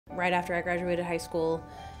right after I graduated high school.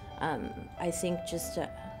 I think just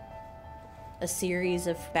a series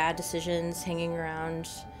of bad decisions, hanging around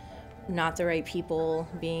not the right people,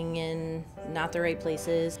 being in not the right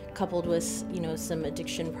places, coupled with, you know, some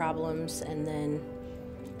addiction problems, and then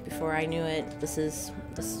before I knew it, this is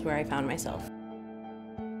where I found myself.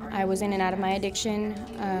 I was in and out of my addiction,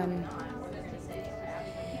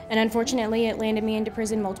 and unfortunately it landed me into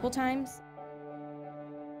prison multiple times.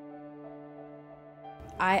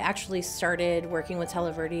 I actually started working with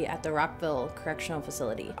Televerde at the Rockville Correctional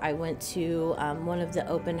Facility. I went to one of the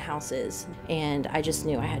open houses, and I just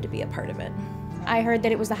knew I had to be a part of it. I heard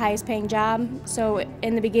that it was the highest paying job, so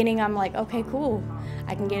in the beginning I'm like, okay, cool.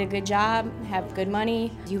 I can get a good job, have good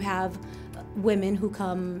money. You have women who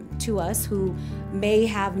come to us who may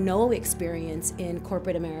have no experience in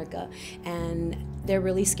corporate America, and they're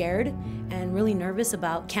really scared and really nervous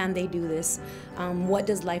about, can they do this? What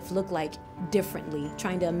does life look like differently?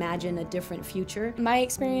 Trying to imagine a different future. My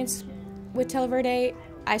experience with Televerde,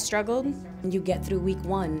 I struggled. You get through week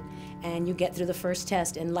 1 and you get through the first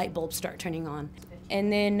test and light bulbs start turning on.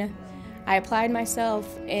 And then I applied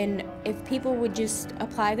myself, and if people would just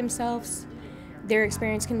apply themselves, their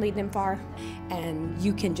experience can lead them far. And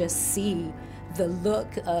you can just see the look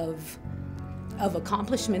of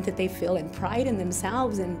accomplishment that they feel and pride in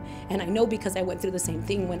themselves. And I know because I went through the same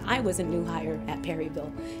thing when I was a new hire at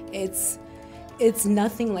Perryville. It's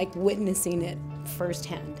nothing like witnessing it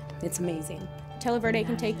firsthand. It's amazing. Televerde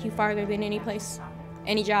can take you farther than any place,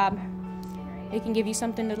 any job. It can give you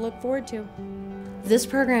something to look forward to. This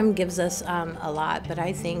program gives us a lot, but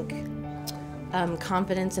I think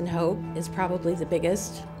confidence and hope is probably the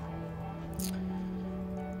biggest.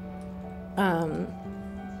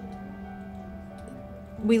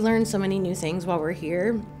 We learn so many new things while we're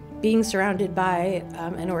here. Being surrounded by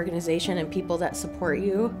an organization and people that support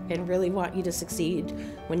you and really want you to succeed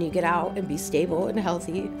when you get out and be stable and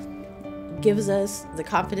healthy gives us the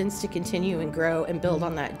confidence to continue and grow and build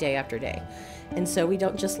on that day after day. And so we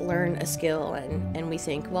don't just learn a skill and we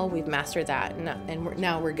think, well, we've mastered that and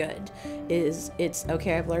now we're good. It's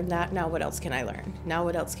okay, I've learned that, now what else can I learn? Now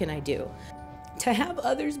what else can I do? To have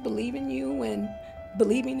others believe in you when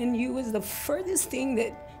believing in you is the furthest thing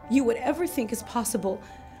that you would ever think is possible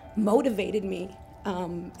motivated me,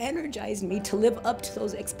 energized me to live up to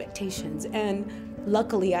those expectations. And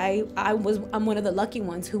luckily, I'm one of the lucky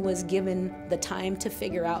ones who was given the time to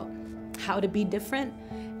figure out how to be different.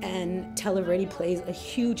 And Televerde plays a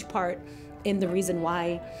huge part in the reason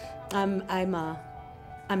why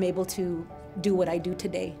I'm able to do what I do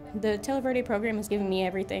today. The Televerde program has given me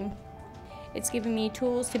everything. It's given me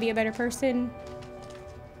tools to be a better person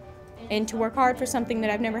and to work hard for something that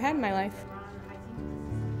I've never had in my life.